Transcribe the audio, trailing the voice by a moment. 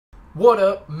What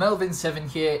up, Melvin7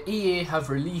 here. EA have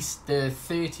released the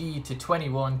 30 to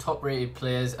 21 top rated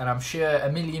players, and I'm sure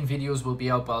a million videos will be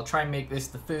out, but I'll try and make this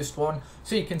the first one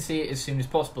so you can see it as soon as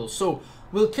possible. So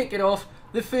we'll kick it off.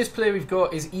 The first player we've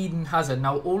got is Eden Hazard.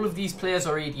 Now all of these players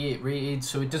are 88 rated,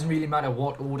 so it doesn't really matter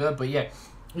what order, but yeah,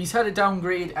 he's had a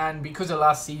downgrade, and because of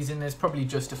last season, it's probably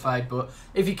justified. But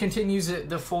if he continues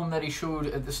the form that he showed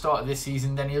at the start of this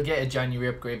season, then he'll get a January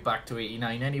upgrade back to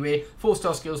 89 anyway.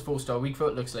 4-star skills, 4-star weak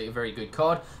foot. Looks like a very good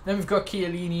card. Then we've got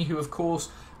Chiellini, who of course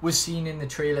was seen in the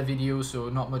trailer video, so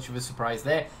not much of a surprise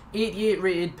there. 88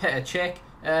 rated Petr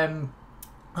Cech.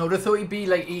 I would have thought he'd be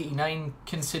like 89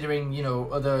 considering, you know,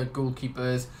 other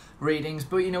goalkeepers' ratings.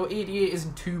 But, you know, 88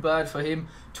 isn't too bad for him.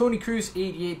 Toni Kroos,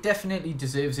 88, definitely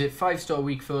deserves it. 5-star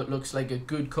weak foot, looks like a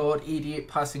good card. 88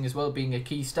 passing as well, being a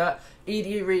key stat.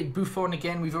 88 rated Buffon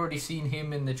again. We've already seen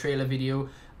him in the trailer video.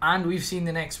 And we've seen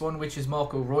the next one, which is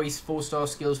Marco Reus. 4-star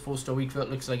skills, 4-star weak foot.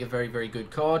 Looks like a very, very good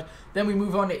card. Then we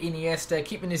move on to Iniesta,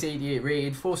 keeping his 88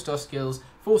 rated. 4-star skills,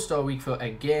 4-star weak foot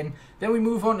again. Then we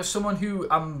move on to someone who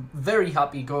I'm very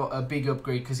happy got a big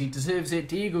upgrade because he deserves it.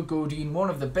 Diego Godin, one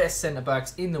of the best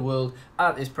centre-backs in the world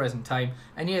at this present time.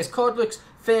 And yeah, his card looks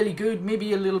fairly good.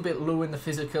 Maybe a little bit low in the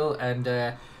physical,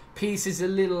 and pace is a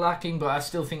little lacking, but I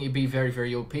still think he'd be very,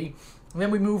 very OP. And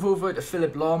then we move over to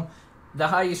Philipp Lahm, the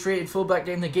highest rated fullback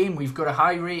in the game. We've got a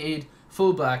high rated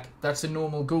fullback that's a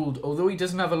normal gold, although he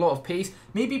doesn't have a lot of pace.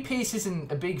 Maybe pace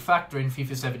isn't a big factor in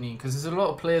FIFA 17 because there's a lot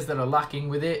of players that are lacking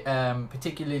with it,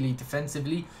 particularly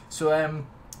defensively. So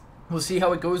we'll see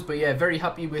how it goes, but yeah, very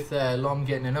happy with Lahm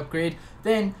getting an upgrade.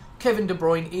 Then Kevin De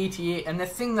Bruyne, 88, and the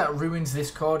thing that ruins this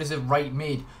card is a right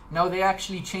mid. Now they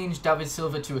actually changed David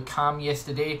Silva to a cam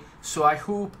yesterday, so I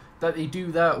hope that they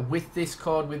do that with this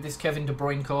card, with this Kevin De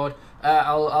Bruyne card.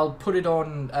 I'll put it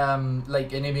on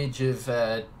like an image of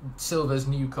Silva's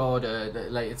new card,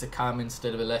 like it's a cam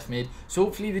instead of a left mid. So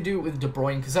hopefully they do it with De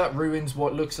Bruyne, because that ruins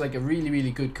what looks like a really,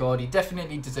 really good card. He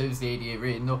definitely deserves the 88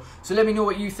 rating though. So let me know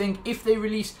what you think. If they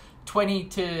release 20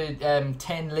 to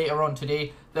 10 later on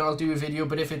today, then I'll do a video,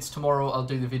 but if it's tomorrow, I'll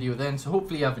do the video then. So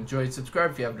hopefully you have enjoyed. Subscribe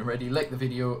if you haven't already, like the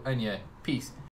video, and yeah, peace.